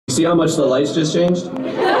See how much the lights just changed?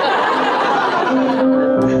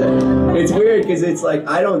 It's weird because it's like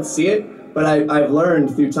I don't see it, but I've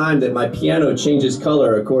learned through time that my piano changes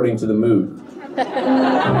color according to the mood.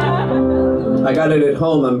 I got it at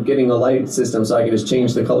home. I'm getting a light system so I can just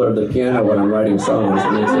change the color of the piano when I'm writing songs.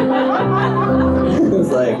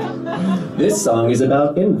 It's like, this song is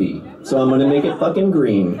about envy, so I'm gonna make it fucking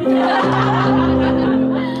green.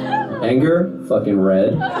 Anger, fucking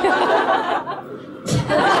red.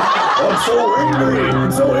 I'm so angry!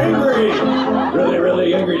 I'm so angry! Really,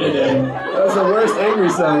 really angry today. That was the worst angry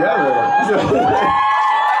song ever.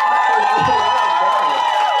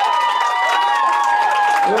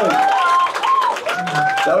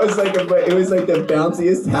 That was like it was like the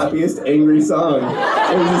bounciest, happiest, angry song.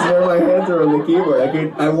 It was just where my hands were on the keyboard.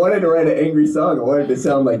 I wanted to write an angry song. I wanted to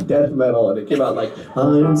sound like death metal, and it came out like,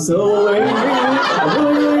 I'm so angry, I'm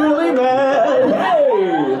really, really mad.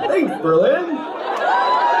 Hey, thanks, Berlin.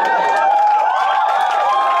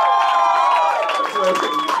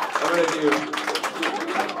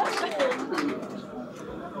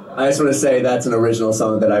 I just want to say that's an original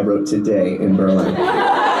song that I wrote today in Berlin.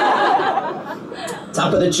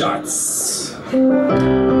 Top of the charts.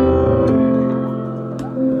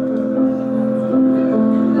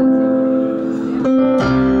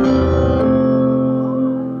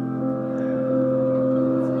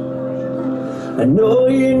 I know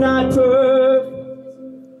you're not perfect,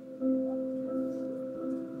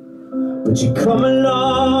 but you come a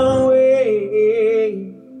long way.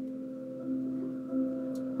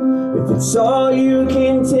 If it's all you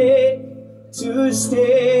can take to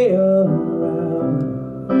stay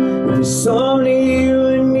around, if it's only you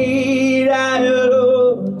and me, I'll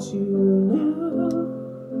hold you now.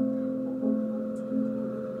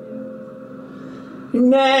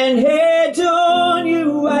 And Anhedonia,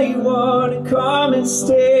 why you wanna come and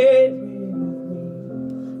stay with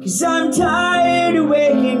me? 'Cause I'm tired of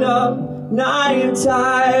waking up, and I am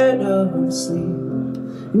tired of sleep.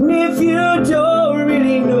 And if you don't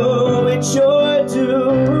really know what you're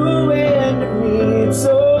doing to me, it's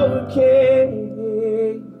okay.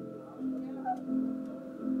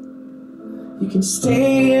 You can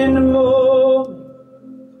stay in the moment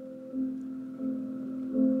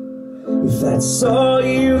if that's all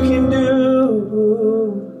you can do.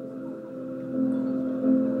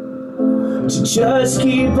 To just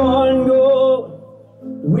keep on going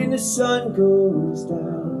when the sun goes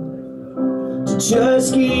down. To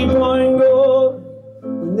just keep on going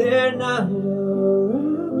when they're not around.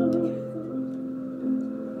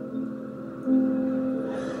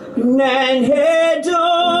 And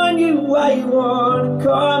Anhedonia, why you wanna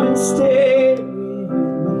come and stay with me?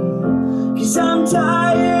 'Cause I'm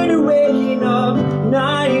tired of waking up, and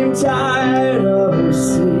I am tired of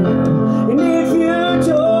sleep. And if you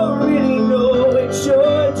don't really know what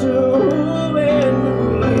you're doing to me,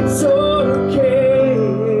 it's okay.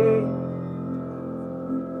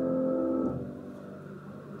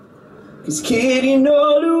 'Cause kitty